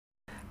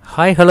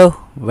Hi hello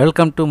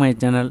welcome to my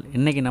channel.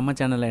 இன்றைக்கி நம்ம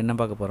சேனலில் என்ன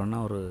பார்க்க போகிறோம்னா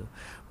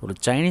ஒரு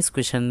சைனீஸ்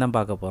குஷன் தான்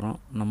பார்க்க போகிறோம்.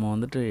 நம்ம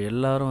வந்துட்டு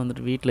எல்லோரும்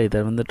வந்துட்டு வீட்டில்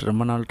இதை வந்துட்டு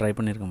ரொம்ப நாள் ட்ரை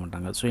பண்ணியிருக்க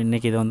மாட்டாங்க. ஸோ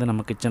இன்றைக்கி இதை வந்து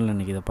நம்ம கிச்சனில்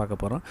இன்றைக்கி இதை பார்க்க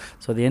போகிறோம்.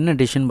 ஸோ அது என்ன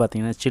டிஷ்ஷுன்னு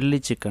பார்த்தீங்கன்னா சில்லி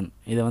சிக்கன்.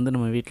 இதை வந்து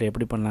நம்ம வீட்டில்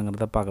எப்படி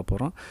பண்ணலாங்கிறத பார்க்க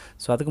போகிறோம்.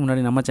 ஸோ அதுக்கு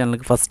முன்னாடி நம்ம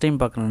சேனலுக்கு ஃபஸ்ட் டைம்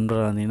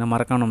பார்க்கணுன்றா இருந்தீங்கன்னா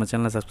மறக்காம நம்ம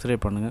சேனலை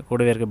சப்ஸ்கிரைப் பண்ணுங்கள்,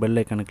 கூடவே இருக்க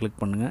பெல் ஐக்கானை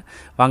கிளிக் பண்ணுங்கள்.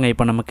 வாங்க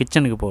இப்போ நம்ம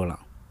கிச்சனுக்கு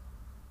போகலாம்.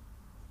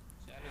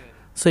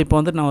 ஸோ இப்போ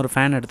வந்துட்டு நான் ஒரு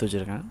ஃபேன் எடுத்து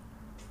வச்சுருக்கேன்.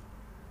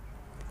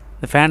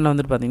 இந்த ஃபேனில்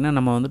வந்துட்டு பார்த்திங்கன்னா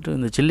நம்ம வந்துட்டு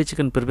இந்த சில்லி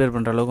சிக்கன் ப்ரிப்பேர்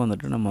பண்ணுற அளவுக்கு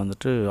வந்துட்டு நம்ம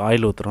வந்துட்டு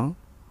ஆயில் ஊற்றுறோம்.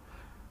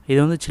 இது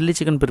வந்து சில்லி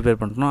சிக்கன் ப்ரிப்பேர்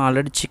பண்ணுறோம்.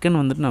 ஆல்ரெடி சிக்கன்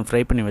வந்துட்டு நான்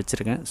ஃப்ரை பண்ணி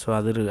வச்சுருக்கேன். ஸோ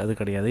அது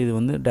கிடையாது. இது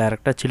வந்து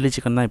டேரெக்டாக சில்லி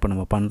சிக்கன் தான் இப்போ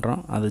நம்ம பண்ணுறோம்.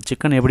 அது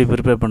சிக்கன் எப்படி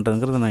ப்ரிப்பேர்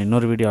பண்ணுறதுங்கிறது நான்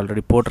இன்னொரு வீடியோ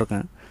ஆல்ரெடி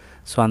போட்டிருக்கேன்.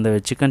 ஸோ அந்த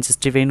சிக்கன்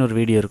 65ன்னு ஒரு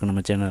வீடியோ இருக்குது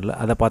நம்ம சேனலில்.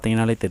 அதை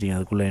பார்த்தீங்கனாலே தெரியும்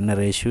அதுக்குள்ளே என்ன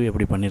ரேஷியோ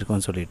எப்படி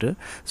பண்ணியிருக்கோன்னு சொல்லிட்டு.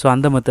 ஸோ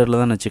அந்த மெத்தடில்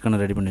தான் நான் சிக்கனை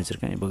ரெடி பண்ணி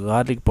வச்சுருக்கேன். இப்போ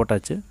கார்லிக்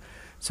போட்டாச்சு.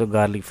 ஸோ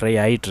கார்லிக் ஃப்ரை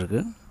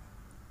ஆகிட்டுருக்கு.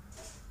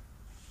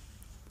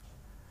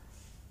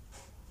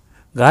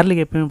 கார்லிக்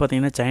எப்பயுமே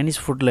பார்த்திங்கன்னா சைனீஸ்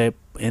ஃபுட்டில்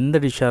எந்த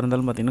டிஷ்ஷாக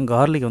இருந்தாலும் பார்த்திங்கன்னா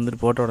கார்லிக் வந்துட்டு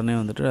போட்ட உடனே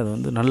வந்துட்டு அது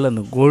வந்து நல்ல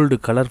அந்த கோல்டு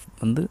கலர்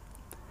வந்து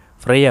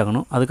ஃப்ரை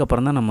ஆகணும்.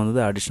 அதுக்கப்புறம் தான் நம்ம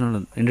வந்து அடிஷ்னல்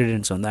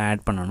இன்க்ரீடியன்ட்ஸ் வந்து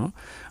ஆட் பண்ணணும்.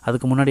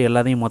 அதுக்கு முன்னாடி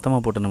எல்லாத்தையும்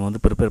மொத்தமாக போட்டு நம்ம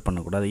வந்து ப்ரிப்பேர்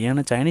பண்ணக்கூடாது.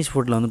 ஏன்னா சைனீஸ்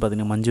ஃபுட்டில் வந்து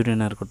பார்த்திங்கன்னா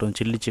மஞ்சூரியனாக இருக்கட்டும்,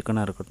 சில்லி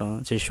சிக்கனாக இருக்கட்டும்,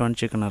 செஷ்வான்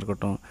சிக்கனாக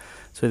இருக்கட்டும்,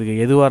 ஸோ இதுக்கு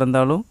எதுவாக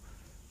இருந்தாலும்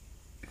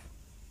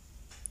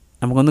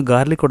நமக்கு வந்து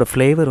கார்லிக்கோட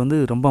ஃப்ளேவர் வந்து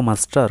ரொம்ப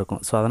மஸ்ட்டாக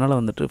இருக்கும். ஸோ அதனால்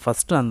வந்துட்டு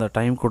ஃபஸ்ட்டு அந்த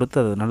டைம் கொடுத்து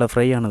அது நல்லா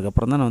ஃப்ரை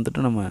ஆனதுக்கப்புறம் தான்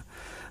வந்துட்டு நம்ம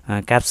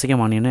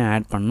கேப்சிகம் ஆனியனே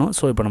ஆட் பண்ணணும்.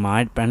 ஸோ இப்போ நம்ம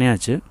ஆட்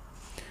பண்ணியாச்சு.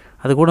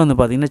 அது கூட வந்து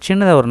பார்த்திங்கன்னா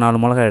சின்னதாக ஒரு 4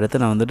 மிளகாய் எடுத்து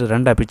நான் வந்துட்டு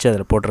 2 பிச்சு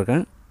அதில்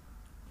போட்டிருக்கேன்.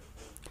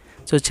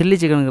 ஸோ சில்லி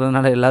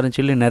சிக்கனுங்கிறதுனால எல்லோரும்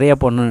சில்லி நிறையா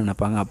போடணும்னு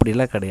நினைப்பாங்க.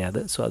 அப்படிலாம்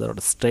கிடையாது. ஸோ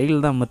அதோட ஸ்டைல்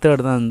தான்,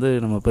 மெத்தட் தான் வந்து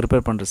நம்ம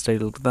ப்ரிப்பேர் பண்ணுற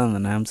ஸ்டைலுக்கு தான்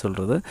அந்த நேம்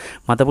சொல்கிறது.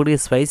 மற்றபடி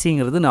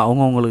ஸ்பைசிங்கிறது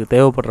அவங்கவுங்களுக்கு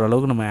தேவைப்படுற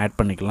அளவுக்கு நம்ம ஆட்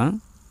பண்ணிக்கலாம்.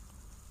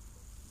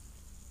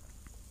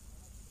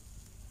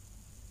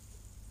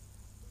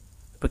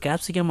 இப்போ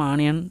கேப்சிகம்,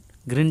 ஆனியன்,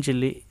 க்ரீன்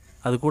சில்லி,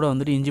 அது கூட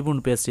வந்துட்டு இஞ்சி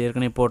பூண்டு பேஸ்ட்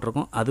ஏற்கனவே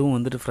போட்டிருக்கோம். அதுவும்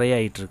வந்துட்டு ஃப்ரை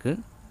ஆகிட்டுருக்கு.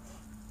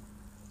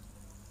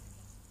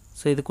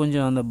 ஸோ இது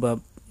கொஞ்சம்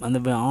அந்த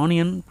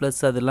ஆனியன் ப்ளஸ்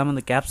அது இல்லாமல்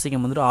அந்த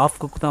கேப்சிகம் வந்துட்டு ஆஃப்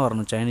குக் தான்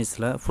வரணும்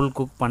சைனீஸில், ஃபுல்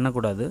குக்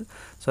பண்ணக்கூடாது.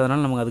 ஸோ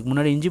அதனால் நமக்கு அதுக்கு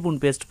முன்னாடி இஞ்சி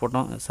பூண்டு பேஸ்ட்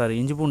போட்டோம்,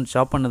 இஞ்சி பூண்டு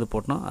சாப் பண்ணது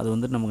போட்டோம். அது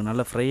வந்துட்டு நமக்கு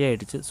நல்லா ஃப்ரை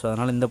ஆகிடுச்சு. ஸோ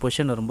அதனால் இந்த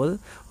பொசிஷன் வரும்போது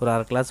ஒரு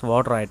 1/2 கிளாஸ்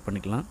வாட்டர் ஆட்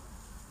பண்ணிக்கலாம்.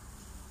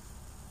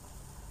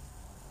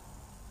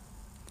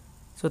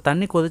 ஸோ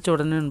தண்ணி கொதித்த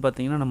உடனே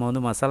பார்த்திங்கன்னா நம்ம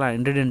வந்து மசாலா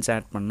இன்க்ரீடியன்ட்ஸ்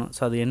ஆட் பண்ணணும்.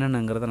 ஸோ அது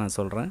என்னென்னங்கிறத நான்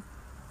சொல்கிறேன்.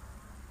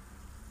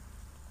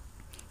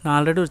 நான்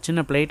ஆல்ரெடி ஒரு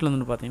சின்ன பிளேட்டில்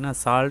வந்து பார்த்திங்கன்னா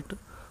salt,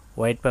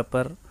 white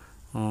pepper,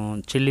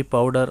 chilli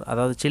powder,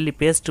 அதாவது சில்லி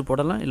பேஸ்ட்டு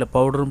போடலாம், இல்லை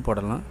பவுடரும்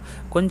போடலாம்.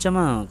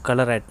 கொஞ்சமாக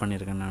கலர் ஆட்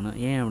பண்ணியிருக்கேன் நான்.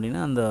 ஏன்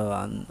அப்படின்னா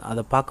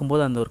அதை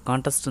பார்க்கும்போது அந்த ஒரு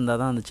கான்ட்ராஸ்ட்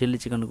இருந்தால் தான் அந்த சில்லி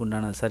சிக்கனுக்கு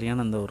உண்டான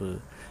சரியான அந்த ஒரு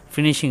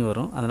ஃபினிஷிங்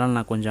வரும். அதனால்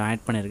நான் கொஞ்சம்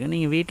ஆட் பண்ணியிருக்கேன்.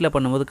 நீங்கள் வீட்டில்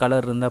பண்ணும்போது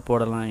கலர் இருந்தால்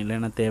போடலாம்,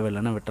 இல்லைன்னா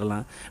தேவையில்லைன்னா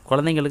விட்டுறலாம்.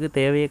 குழந்தைங்களுக்கு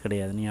தேவையே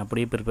கிடையாது, நீங்கள்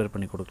அப்படியே ப்ரிப்பேர்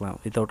பண்ணி கொடுக்கலாம்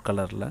வித்தவுட்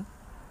கலரில்.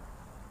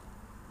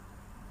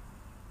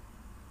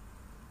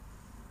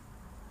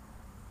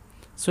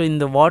 ஸோ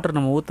இந்த வாட்டர்,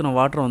 நம்ம ஊற்றின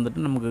வாட்டர் வந்துட்டு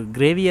நமக்கு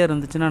கிரேவியாக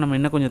இருந்துச்சுன்னா நம்ம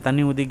இன்னும் கொஞ்சம்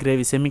தண்ணி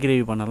ஊற்றி செமி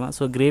கிரேவி பண்ணலாம்.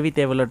 ஸோ கிரேவி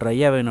தேவையில்ல,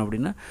 ட்ரையாக வேணும்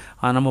அப்படின்னா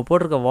நம்ம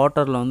போட்டிருக்க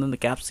வாட்டரில் வந்து இந்த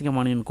கேப்சிகம்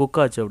ஆனியன் குக்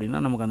ஆச்சு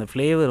அப்படின்னா நமக்கு அந்த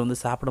ஃப்ளேவர் வந்து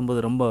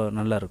சாப்பிடும்போது ரொம்ப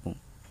நல்லாயிருக்கும்.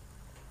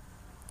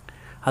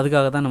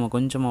 அதுக்காக தான் நம்ம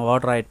கொஞ்சமாக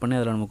வாட்டர் ஆட் பண்ணி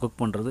அதில் நம்ம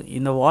குக் பண்ணுறது.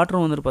 இந்த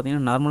வாட்டர் வந்துட்டு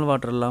பார்த்திங்கன்னா நார்மல்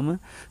வாட்டர்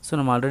இல்லாமல் ஸோ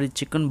நம்ம ஆல்ரெடி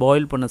சிக்கன்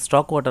பாயில் பண்ண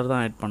ஸ்டாக் வாட்டர்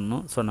தான் ஆட்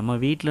பண்ணணும். ஸோ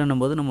நம்ம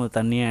வீட்டில்னும் போது நம்ம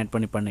தண்ணியை ஆட்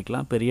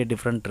பண்ணிக்கலாம், பெரிய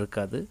டிஃப்ரெண்ட்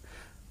இருக்காது.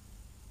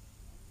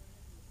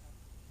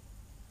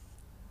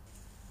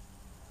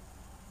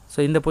 ஸோ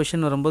இந்த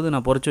பொசிஷன் வரும்போது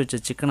நான் பொரிச்சு வச்ச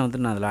சிக்கனை வந்து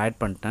நான் அதில் ஆட்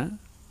பண்ணிட்டேன்.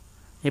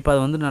 இப்போ அது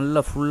வந்து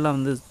நல்லா ஃபுல்லாக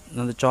வந்து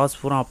அந்த சாஸ்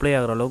பூரா அப்ளை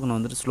ஆகிற அளவுக்கு நான்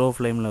வந்துட்டு ஸ்லோ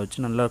ஃப்ளேமில்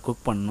வச்சு நல்லா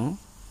குக் பண்ணணும்.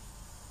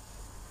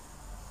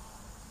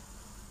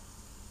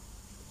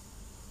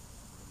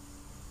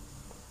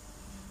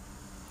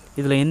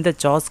 இதில் எந்த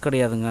சாஸ்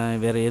கிடையாதுங்க,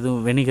 வேறு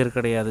எதுவும் வெனிகர்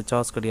கிடையாது,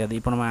 சாஸ் கிடையாது.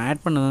 இப்போ நம்ம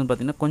ஆட் பண்ணது வந்து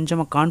பார்த்திங்கன்னா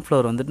கொஞ்சமாக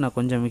கார்ன்ஃப்ளவர் வந்துட்டு நான்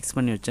கொஞ்சம் மிக்ஸ்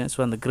பண்ணி வச்சேன்.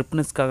 ஸோ அந்த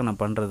கிரிப்னஸ்க்காக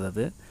நான் பண்ணுறது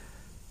அது.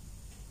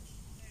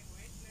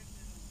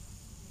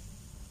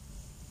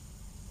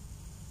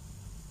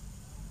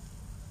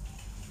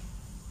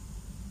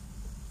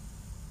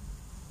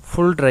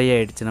 ஃபுல் ட்ரை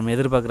ஆகிடுச்சு. நம்ம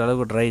எதிர்பார்க்குற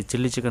அளவுக்கு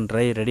சில்லி சிக்கன்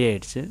ட்ரை ரெடி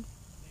ஆகிடுச்சு.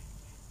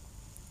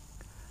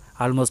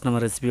 ஆல்மோஸ்ட் நம்ம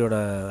ரெசிபியோட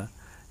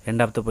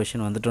எண்ட் ஆஃப் த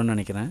பொசிஷன் வந்துட்டோன்னு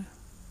நினைக்கிறேன்.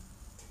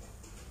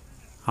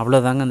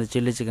 அவ்வளோதாங்க அந்த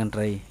சில்லி சிக்கன்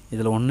ட்ரை.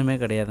 இதில் ஒன்றுமே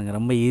கிடையாதுங்க,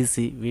 ரொம்ப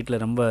ஈஸி,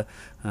 வீட்டில் ரொம்ப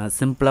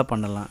சிம்பிளாக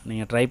பண்ணலாம்.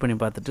 நீங்கள் ட்ரை பண்ணி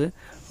பார்த்துட்டு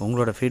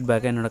உங்களோட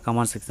ஃபீட்பேக்கை என்னோடய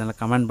கமெண்ட் செக்ஷனில்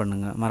கமெண்ட்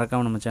பண்ணுங்கள்.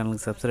 மறக்காமல் நம்ம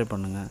சேனலுக்கு சப்ஸ்கிரைப்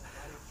பண்ணுங்கள்.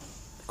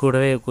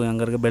 கூடவே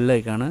அங்கே இருக்க பெல்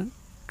ஐக்கானை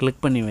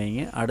கிளிக் பண்ணி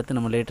வைங்க. அடுத்து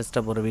நம்ம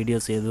லேட்டஸ்ட்டாக போகிற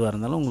வீடியோஸ் எதுவாக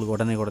இருந்தாலும் உங்களுக்கு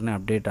உடனே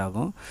அப்டேட்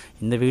ஆகும்.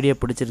 இந்த வீடியோ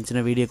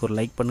பிடிச்சிருந்துச்சுன்னா வீடியோக்கு ஒரு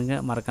லைக்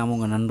பண்ணுங்கள். மறக்காமல்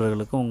உங்கள்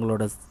நண்பர்களுக்கு,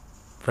 உங்களோட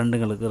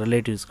ஃப்ரெண்டுங்களுக்கு,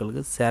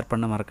 ரிலேட்டிவ்ஸ்களுக்கு ஷேர்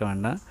பண்ண மறக்க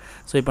வேண்டாம்.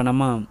 ஸோ இப்போ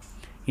நம்ம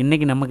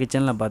இன்றைக்கி நம்ம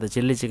கிச்சனில் பார்த்த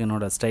சில்லி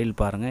சிக்கனோட ஸ்டைல்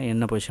பாருங்கள்,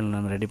 என்ன பொசிஷனில்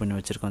நம்ம ரெடி பண்ணி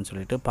வச்சுருக்கோன்னு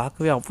சொல்லிட்டு.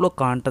 பார்க்கவே அவ்வளோ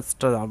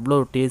கான்ட்ராஸ்ட்டாக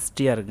அவ்வளோ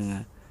டேஸ்டியாக இருக்குங்க.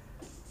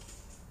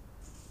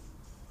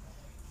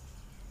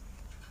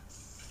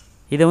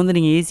 இதை வந்து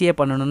நீங்கள் ஈஸியாக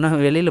பண்ணணுன்னா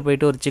வெளியில்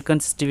போய்ட்டு ஒரு சிக்கன்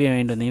 65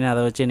 வாங்கிட்டு வந்தீங்கன்னா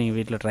அதை வச்சு நீங்கள்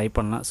வீட்டில் ட்ரை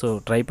பண்ணலாம். ஸோ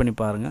ட்ரை பண்ணி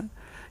பாருங்கள்.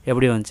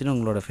 எப்படி வந்துச்சுன்னு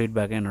உங்களோட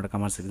ஃபீட்பேக்கை என்னோட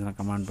கமெண்ட் செக்ஷனில்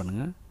கமெண்ட்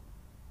பண்ணுங்கள்.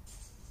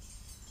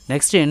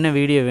 நெக்ஸ்ட்டு என்ன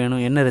வீடியோ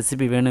வேணும், என்ன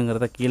ரெசிபி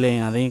வேணுங்கிறத கீழே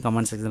அதையும்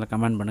கமெண்ட் செக்ஷனில்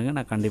கமெண்ட் பண்ணுங்கள்.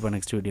 நான் கண்டிப்பாக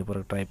நெக்ஸ்ட் வீடியோ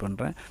போகிற ட்ரை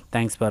பண்ணுறேன்.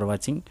 தேங்க்ஸ் ஃபார்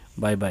வாட்சிங்.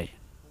 பாய்.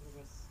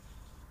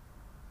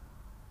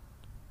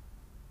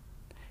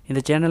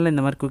 இந்த சேனலில்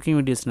இந்த மாதிரி குக்கிங்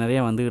வீடியோஸ்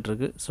நிறையா வந்துக்கிட்டு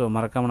இருக்குது. ஸோ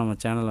மறக்காமல் நம்ம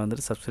சேனலை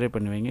வந்துட்டு சப்ஸ்கிரைப்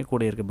பண்ணி வைங்க.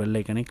 கூட இருக்க பெல்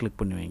ஐக்கனை கிளிக்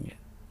பண்ணி வைங்க.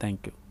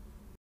 தேங்க்யூ.